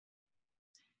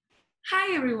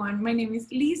Hi everyone, my name is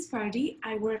Liz Parody.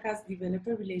 I work as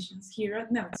developer relations here at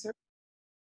NodeSource.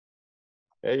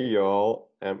 Hey y'all,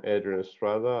 I'm Adrian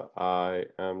Estrada. I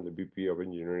am the VP of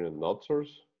Engineering at NodeSource.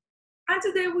 And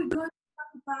today we're going to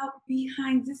talk about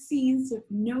behind the scenes of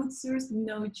NodeSource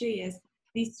Node.js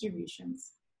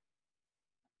distributions.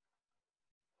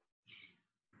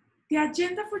 The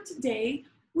agenda for today,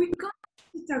 we're going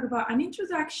to talk about an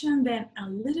introduction, then a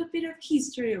little bit of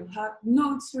history of how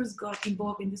NodeSource got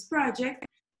involved in this project,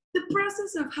 the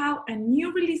process of how a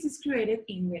new release is created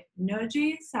in the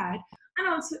Node.js side and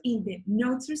also in the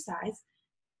NodeSource side,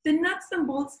 the nuts and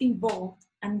bolts involved,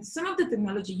 and some of the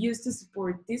technology used to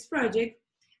support this project,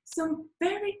 some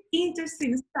very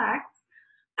interesting facts,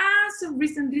 and some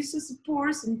recent issues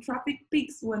support, some traffic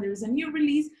peaks when there is a new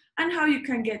release, and how you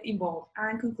can get involved,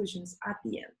 and conclusions at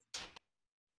the end.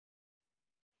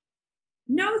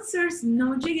 NodeSource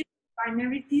Node.js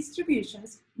binary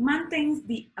distributions maintains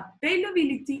the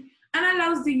availability and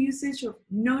allows the usage of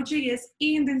Node.js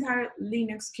in the entire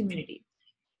Linux community.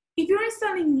 If you're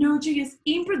installing Node.js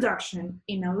in production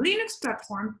in a Linux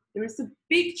platform, there is a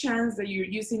big chance that you're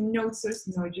using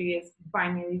NodeSource Node.js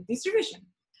binary distribution.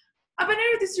 A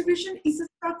binary distribution is a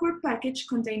software package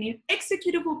containing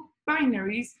executable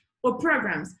binaries or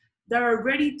programs that are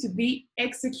ready to be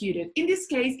executed. In this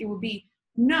case, it will be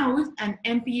Node and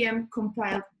NPM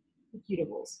compiled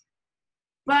executables.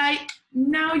 By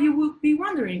now, you will be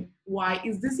wondering, why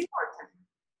is this important?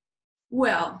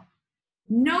 Well,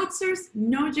 NodeSource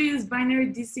Node.js binary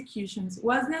executions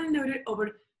was downloaded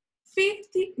over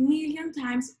 50 million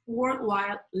times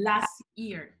worldwide last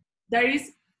year. That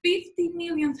is 50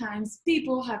 million times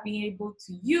people have been able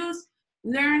to use,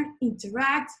 learn,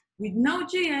 interact with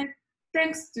Node.js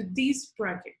thanks to this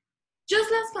project. Just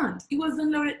last month, it was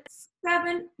downloaded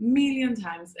 7 million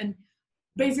times, and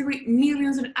basically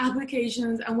millions of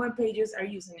applications and web pages are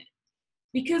using it.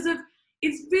 Because of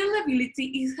its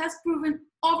buildability, it has proven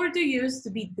over the years to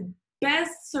be the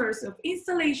best source of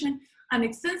installation and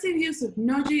extensive use of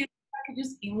Node.js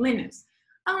packages in Linux,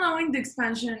 allowing the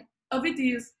expansion of its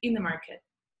use in the market.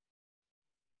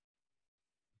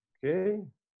 Okay,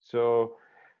 so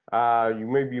you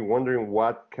may be wondering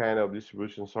what kind of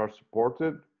distributions are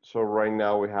supported. So right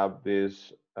now we have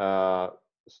this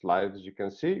slide, as you can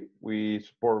see. We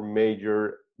support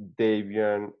major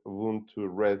Debian, Ubuntu,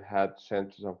 Red Hat,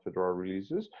 CentOS, and Fedora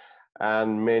releases,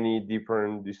 and many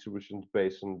different distributions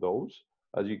based on those.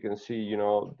 As you can see,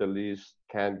 the list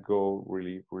can't go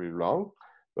really long,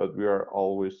 but we are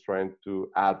always trying to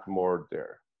add more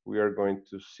there. We are going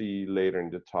to see later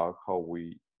in the talk how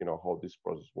how this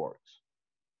process works.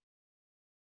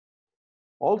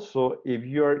 Also, if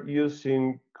you are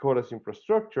using code as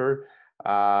infrastructure,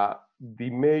 the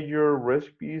major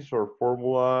recipes or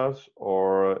formulas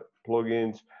or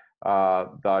plugins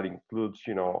that includes,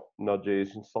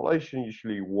 Node.js installation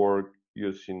usually work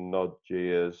using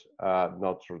Node.js,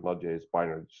 Node.js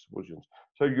binary distributions.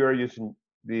 So if you are using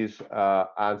this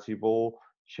Ansible,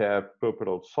 Chef, Puppet,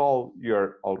 or Sol,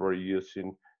 you're already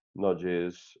using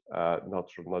Node.js,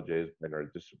 Node.js binary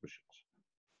distributions.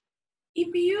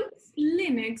 If you use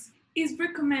Linux, it's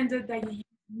recommended that you use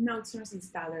NodeSource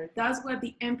installer. That's what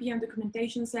the NPM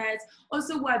documentation says,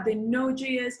 also what the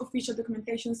Node.js official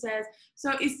documentation says.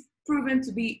 So it's proven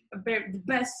to be the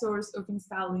best source of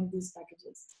installing these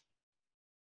packages.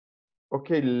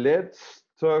 Okay, let's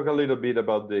talk a little bit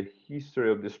about the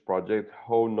history of this project,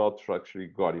 how NodeSource actually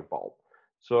got involved.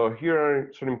 So here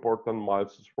are some important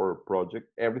milestones for a project.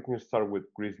 Everything started with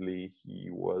Grizzly. He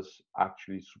was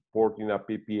actually supporting a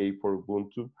PPA for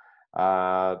Ubuntu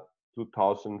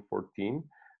 2014.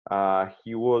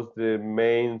 He was the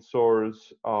main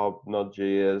source of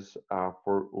Node.js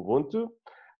for Ubuntu.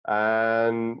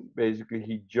 And basically,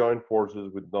 he joined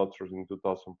forces with NodeSource in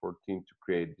 2014 to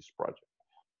create this project.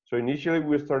 So initially,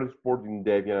 we started supporting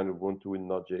Debian and Ubuntu with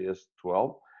Node.js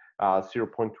 12,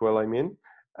 0.12, I mean.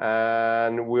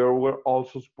 And we were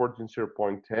also supporting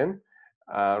 0.10,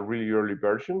 really early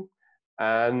version.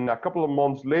 And a couple of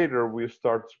months later, we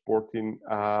started supporting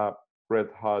Red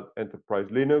Hat Enterprise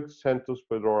Linux, CentOS,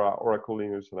 Fedora, Oracle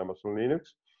Linux, and Amazon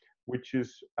Linux, which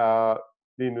is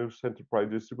Linux enterprise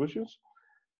distributions.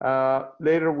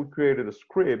 Later, we created a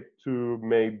script to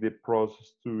make the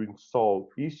process to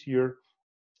install easier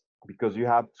because you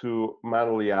have to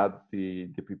manually add the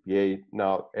PPA.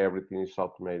 Now everything is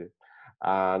automated.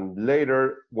 And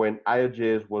later, when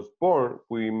IOJS was born,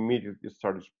 we immediately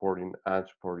started supporting the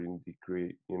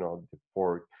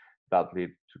fork that led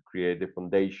to create the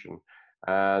foundation.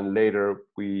 And later,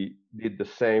 we did the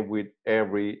same with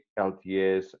every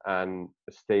LTS and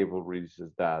stable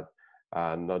releases that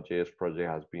Node.js project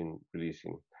has been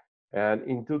releasing. And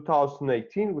in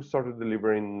 2018, we started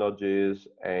delivering Node.js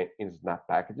in Snap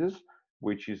packages,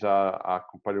 which is a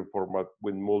compatible format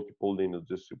with multiple Linux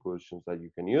distributions that you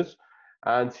can use.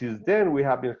 And since then, we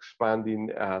have been expanding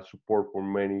support for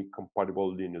many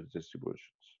compatible Linux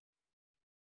distributions.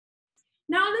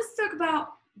 Now let's talk about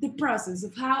the process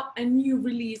of how a new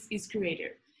release is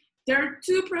created. There are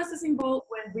two processes involved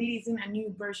when releasing a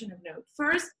new version of Node.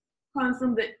 First comes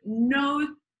from the Node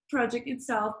project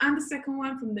itself, and the second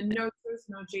one from the NodeSource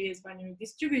Node.js binary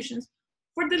distributions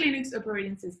for the Linux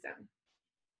operating system.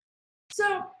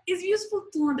 So it's useful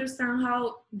to understand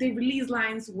how the release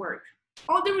lines work.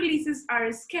 All the releases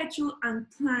are scheduled and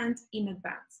planned in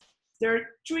advance. There are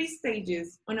three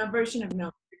stages on a version of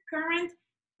Node: the current,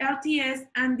 LTS,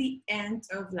 and the end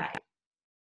of life.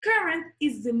 Current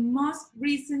is the most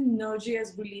recent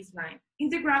Node.js release line. In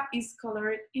the graph is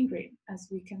colored in green, as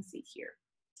we can see here.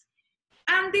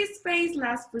 And this phase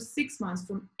lasts for 6 months,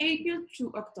 from April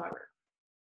to October.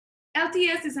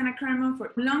 LTS is an acronym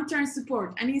for long-term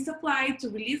support and is applied to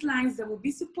release lines that will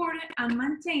be supported and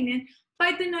maintained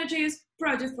by the Node.js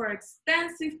project for an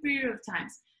extensive period of time.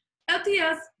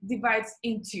 LTS divides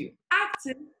into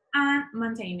active and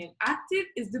maintaining. Active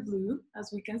is the blue,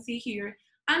 as we can see here,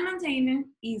 and maintaining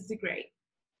is the gray.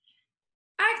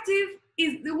 Active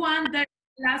is the one that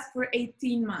lasts for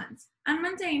 18 months, and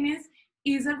maintenance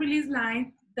is a release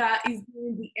line that is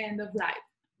during the end of life.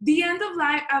 The end of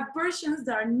life are versions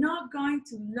that are not going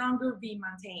to longer be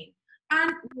maintained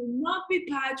and will not be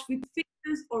patched with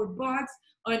fixes or bugs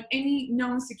on any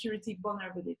known security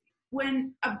vulnerability.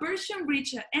 When a version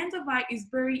reaches an end of life, it's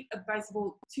very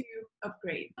advisable to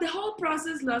upgrade. The whole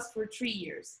process lasts for 3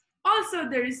 years. Also,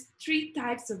 there is 3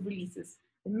 types of releases.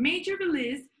 The major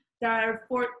release that are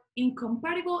for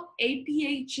incompatible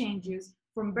APA changes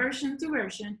from version to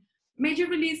version. Major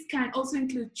release can also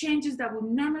include changes that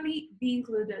would normally be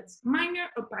included as minor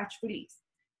or patch release.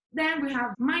 Then we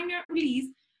have minor release.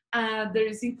 There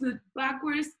is include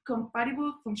backwards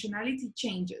compatible functionality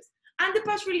changes. And the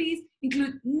patch release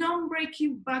include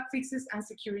non-breaking bug fixes and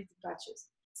security patches.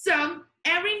 So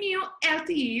every new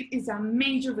LTE is a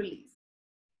major release.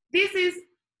 This is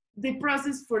the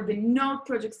process for the Node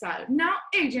project side. Now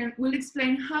Adrian will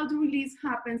explain how the release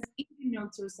happens in the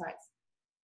NodeSource side.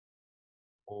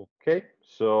 Okay,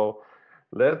 so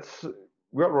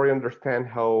we already understand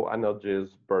how a Node.js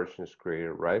version is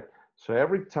created, right? So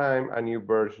every time a new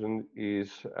version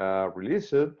is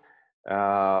released,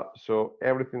 so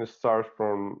everything starts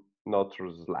from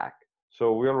NodeSource Slack.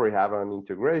 So we already have an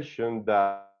integration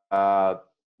that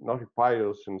notifies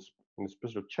us in a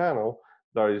special channel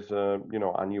there is a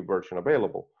new version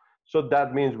available. So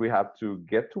that means we have to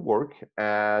get to work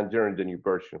and generate the new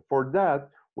version. For that,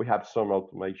 we have some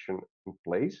automation in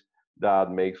place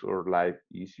that makes our life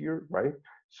easier, right?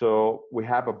 So we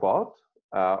have a bot.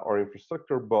 Our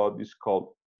infrastructure bot is called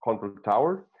Control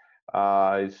Tower.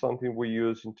 It's something we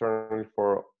use internally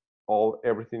for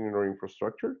everything in our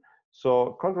infrastructure.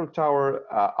 So Control Tower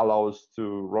allows us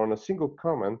to run a single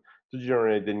command to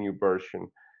generate the new version.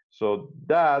 So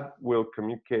that will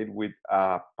communicate with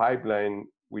a pipeline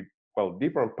with, well,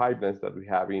 different pipelines that we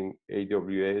have in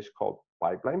AWS called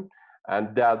pipeline.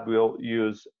 And that will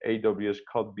use AWS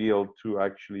Code Build to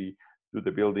actually do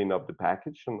the building of the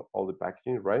package and all the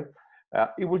packaging, right?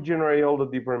 It will generate all the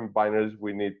different binaries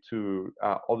we need to,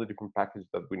 all the different packages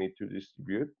that we need to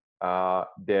distribute,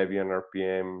 Debian,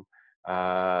 RPM,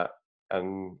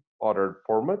 and other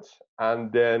formats. And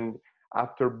then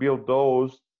after build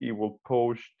those, it will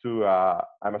push to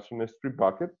Amazon S3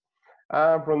 bucket.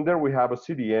 And from there, we have a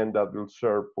CDN that will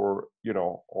serve for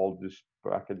all these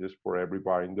packages for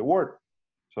everybody in the world.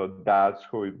 So that's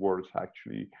how it works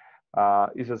actually.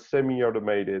 It's a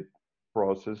semi-automated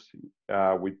process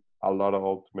with a lot of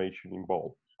automation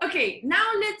involved. Okay, now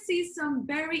let's see some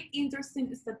very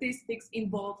interesting statistics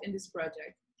involved in this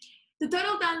project. The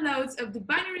total downloads of the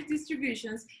binary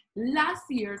distributions last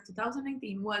year,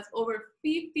 2019, was over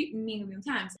 50 million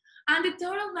times. And the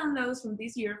total downloads from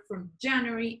this year, from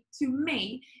January to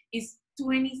May, is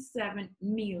 27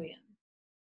 million.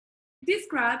 This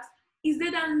graph is the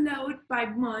download by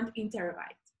month in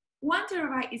terabytes. 1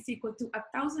 terabyte is equal to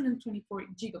 1,024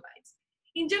 gigabytes.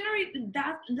 In January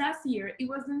last year, it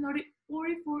was downloaded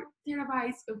 44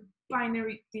 terabytes of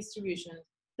binary distributions.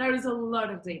 That is a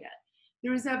lot of data.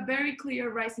 There is a very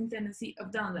clear rising tendency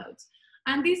of downloads.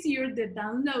 And this year, the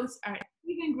downloads are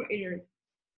even greater.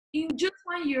 In just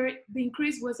 1 year, the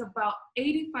increase was about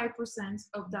 85%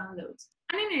 of downloads.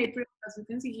 And in April, as you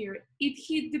can see here, it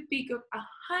hit the peak of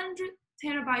 100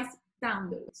 terabytes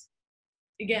downloads.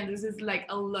 Again, this is like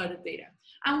a lot of data.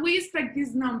 And we expect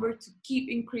this number to keep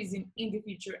increasing in the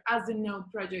future as the Node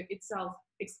project itself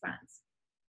expands.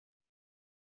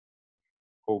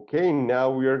 Okay, now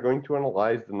we are going to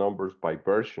analyze the numbers by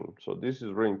version. So this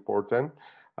is really important.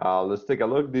 Let's take a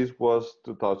look. This was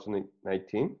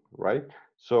 2019, right?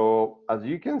 So as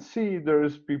you can see,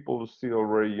 there's people still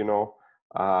already,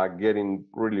 getting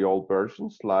really old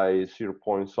versions like 0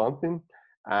 point something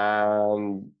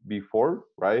and before,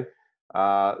 right?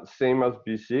 Same as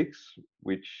V6,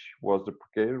 which was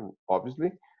deprecated,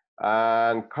 obviously.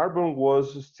 And Carbon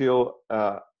was still,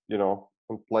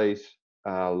 in place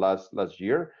last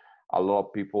year. A lot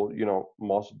of people,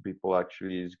 most people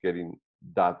actually is getting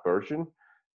that version.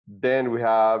 Then we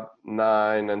have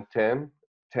 9 and 10.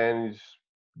 10 is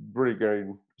really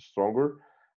getting stronger,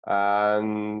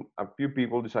 and a few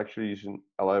people is actually using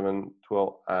 11,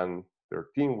 12, and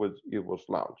 13 when it was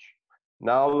launched.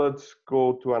 Now let's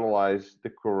go to analyze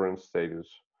the current status.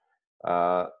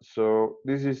 So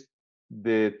this is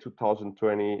the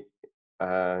 2020,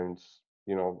 and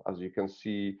as you can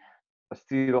see,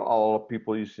 still a lot of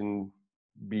people using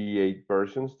V8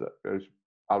 versions that is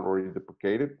already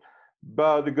deprecated.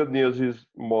 But the good news is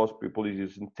most people is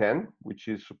using 10, which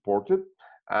is supported,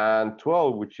 and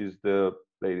 12, which is the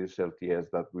latest LTS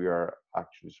that we are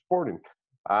actually supporting.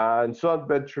 And some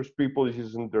adventurous people is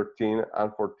using 13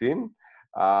 and 14.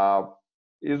 Uh,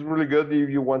 it's really good if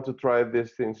you want to try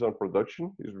these things on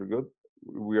production. It's really good.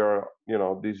 We are,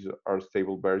 these are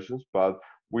stable versions, but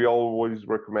we always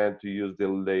recommend to use the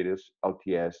latest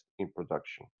LTS in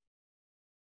production.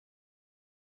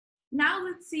 Now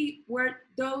let's see where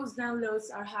those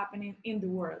downloads are happening in the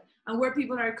world and where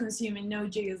people are consuming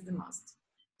Node.js the most.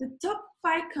 The top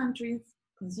 5 countries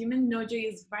consuming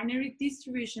Node.js binary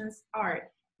distributions are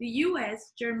the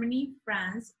US, Germany,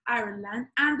 France, Ireland,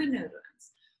 and the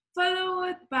Netherlands,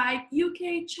 followed by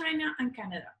UK, China, and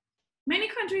Canada. Many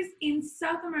countries in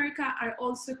South America are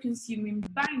also consuming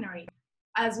binary,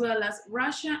 as well as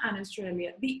Russia and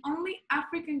Australia. The only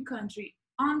African country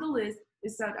on the list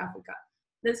is South Africa.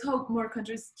 Let's hope more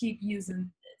countries keep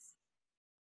using this.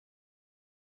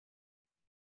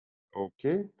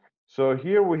 Okay, so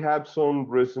here we have some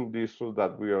recent distros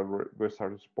that we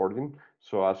started supporting.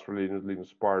 So Astro Linux,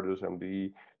 Linux Partus,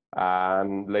 MDE,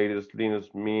 and latest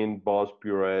Linux Mint, Boss,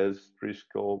 PureOS,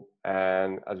 Triskel,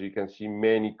 and as you can see,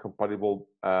 many compatible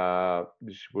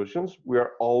distributions. We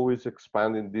are always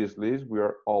expanding this list. We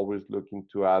are always looking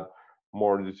to add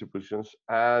more distributions,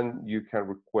 and you can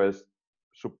request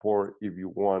support if you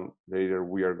want. Later,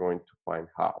 we are going to find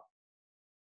how.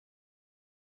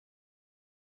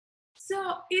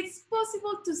 So it's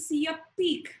possible to see a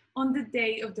peak on the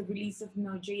day of the release of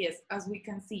Node.js, as we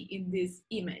can see in this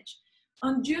image.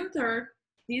 On June 3rd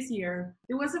this year,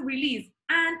 there was a release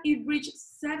and it reached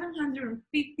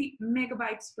 750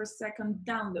 megabytes per second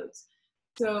downloads.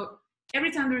 So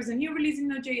every time there is a new release in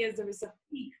Node.js, there is a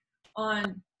peak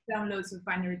on downloads of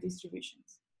binary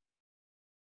distributions.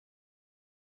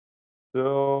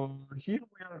 So here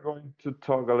we are going to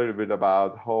talk a little bit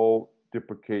about how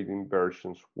deprecating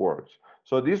versions works.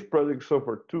 So these projects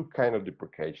offer two kind of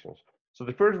deprecations. So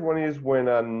the first one is when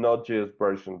a Node.js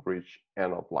version reach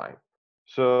end of line.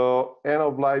 So end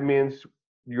of line means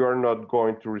you are not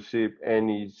going to receive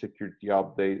any security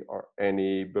update or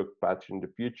any bug patch in the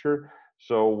future.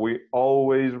 So we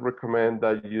always recommend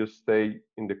that you stay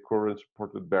in the current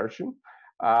supported version.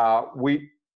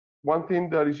 One thing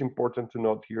that is important to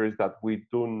note here is that we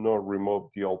do not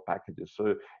remove the old packages.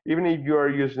 So even if you are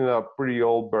using a pretty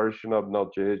old version of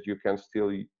Node.js, you can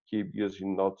still keep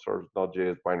using NodeSource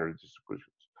Node.js binary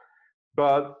distributions.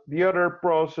 But the other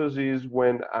process is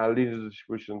when a Linux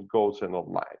distribution goes end of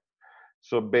life.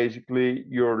 So basically,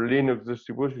 your Linux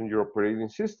distribution, your operating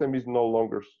system, is no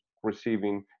longer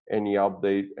receiving any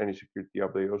update, any security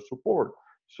update or support.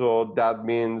 So that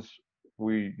means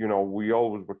we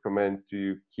always recommend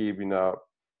to keep in a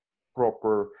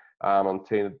proper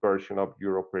maintained version of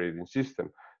your operating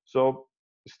system. So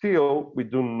still, we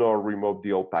do not remove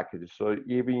the old packages. So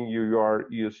even you are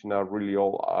using a really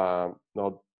old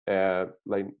not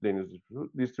Linux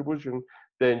distribution,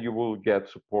 then you will get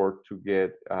support to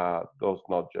get those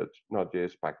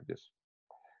Node.js packages.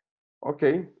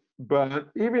 Okay, but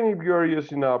even if you're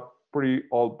using a pretty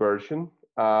old version,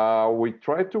 we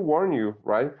try to warn you,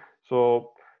 right?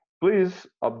 So please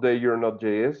update your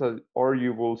Node.js, or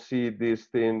you will see this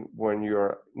thing when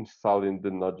you're installing the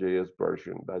Node.js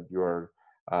version that you are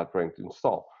trying to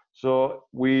install. So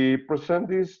we present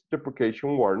this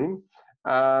deprecation warning,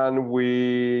 and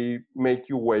we make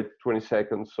you wait 20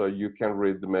 seconds so you can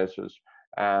read the message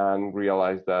and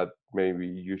realize that maybe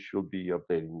you should be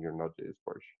updating your Node.js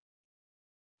version.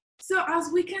 So as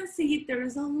we can see, there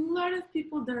is a lot of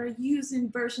people that are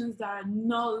using versions that are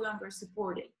no longer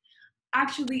supported.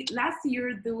 Actually, last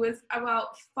year, there was about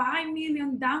 5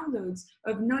 million downloads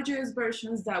of Node.js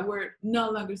versions that were no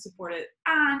longer supported.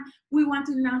 And we want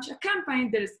to launch a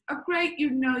campaign that is upgrade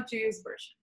your Node.js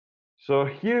version. So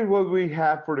here's what we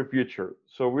have for the future.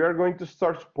 So we are going to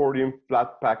start supporting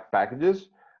Flatpak packages.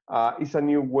 It's a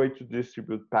new way to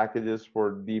distribute packages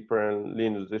for different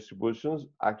Linux distributions.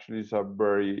 Actually, it's a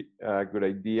very good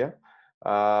idea.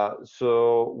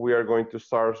 So we are going to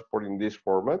start supporting this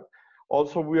format.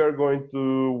 Also, we are going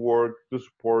to work to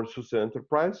support SUSE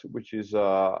Enterprise, which is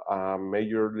a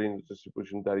major Linux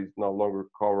distribution that is no longer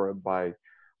covered by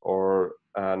our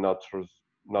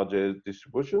Node.js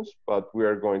distributions, but we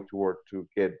are going to work to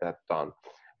get that done.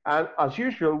 And as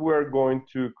usual, we are going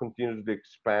to continue to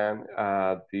expand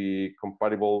the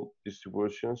compatible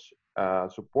distributions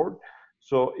support.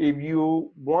 So if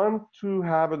you want to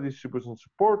have a distribution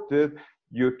supported,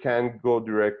 you can go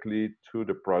directly to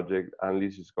the project, and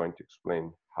Liz is going to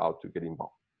explain how to get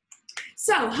involved.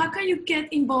 So how can you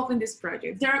get involved in this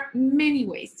project? There are many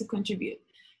ways to contribute.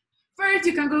 First,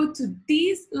 you can go to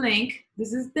this link.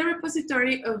 This is the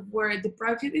repository of where the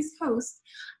project is hosted,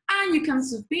 and you can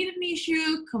submit an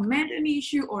issue, comment an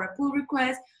issue, or a pull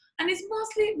request, and it's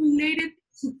mostly related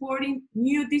to supporting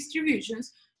new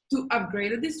distributions, to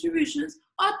upgrade the distributions,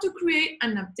 or to create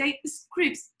and update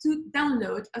scripts to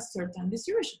download a certain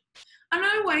distribution.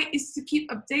 Another way is to keep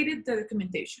updated the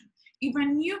documentation. If a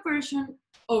new version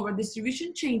or a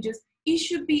distribution changes, it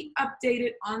should be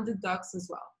updated on the docs as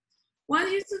well.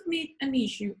 Once you submit an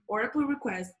issue or a pull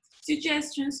request,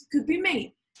 suggestions could be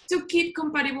made to keep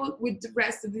compatible with the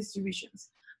rest of the distributions,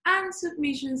 and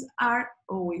submissions are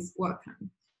always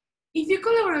welcome. If you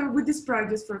collaborate with this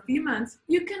project for a few months,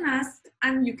 you can ask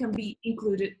and you can be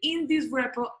included in this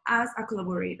repo as a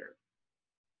collaborator.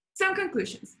 Some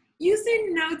conclusions.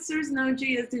 Using NodeSource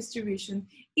Node.js distribution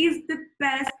is the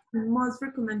best and most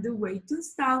recommended way to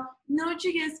install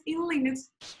Node.js in Linux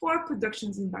for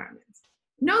production environments.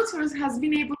 NodeSource has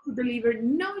been able to deliver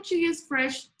Node.js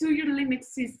fresh to your Linux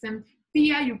system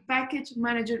via your package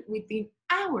manager within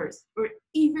hours or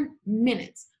even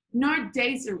minutes, not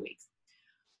days or weeks,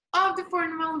 of the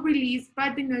formal release by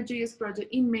the Node.js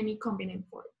project in many convenient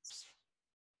forms.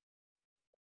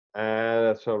 And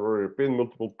as I already repeated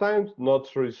multiple times,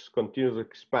 NodeSource continues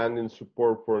expanding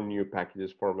support for new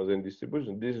packages, formats, and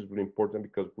distributions. This is really important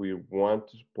because we want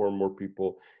to support more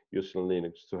people using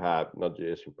Linux to have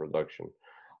Node.js in production.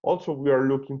 Also, we are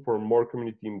looking for more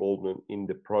community involvement in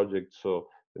the project. So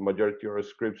the majority of our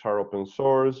scripts are open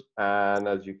source. And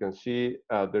as you can see,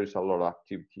 there's a lot of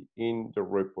activity in the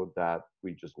repo that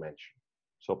we just mentioned.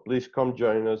 So please come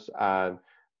join us and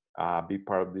be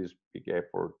part of this big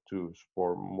effort to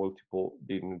support multiple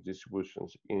Linux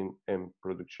distributions in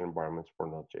production environments for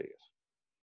Node.js.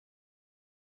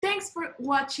 Thanks for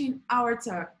watching our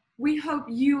talk. We hope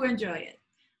you enjoy it.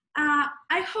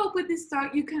 I hope with this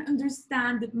talk you can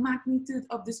understand the magnitude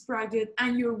of this project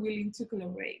and you're willing to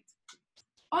collaborate.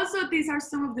 Also, these are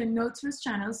some of the NodeSource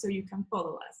channels so you can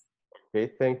follow us.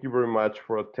 Okay, thank you very much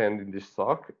for attending this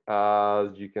talk.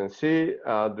 As you can see,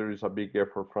 there is a big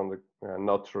effort from the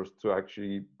NodeSource to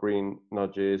actually bring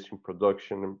Node.js in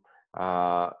production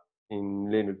in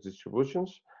Linux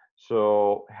distributions.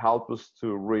 So help us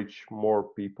to reach more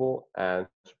people and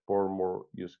support more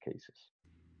use cases.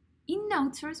 In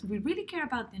NodeSource, we really care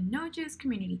about the Node.js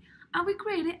community, and we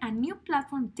created a new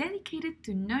platform dedicated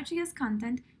to Node.js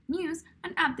content, news,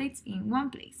 and updates in one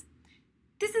place.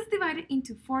 This is divided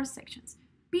into 4 sections: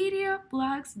 video,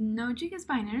 blogs, Node.js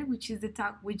binary, which is the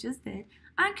talk we just did,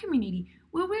 and community,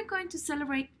 where we're going to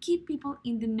celebrate key people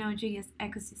in the Node.js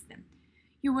ecosystem.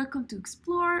 You're welcome to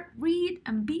explore, read,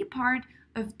 and be a part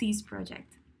of this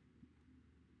project.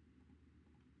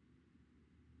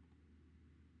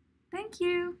 Thank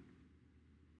you.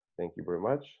 Thank you very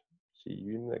much. See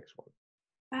you in the next one.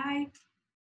 Bye.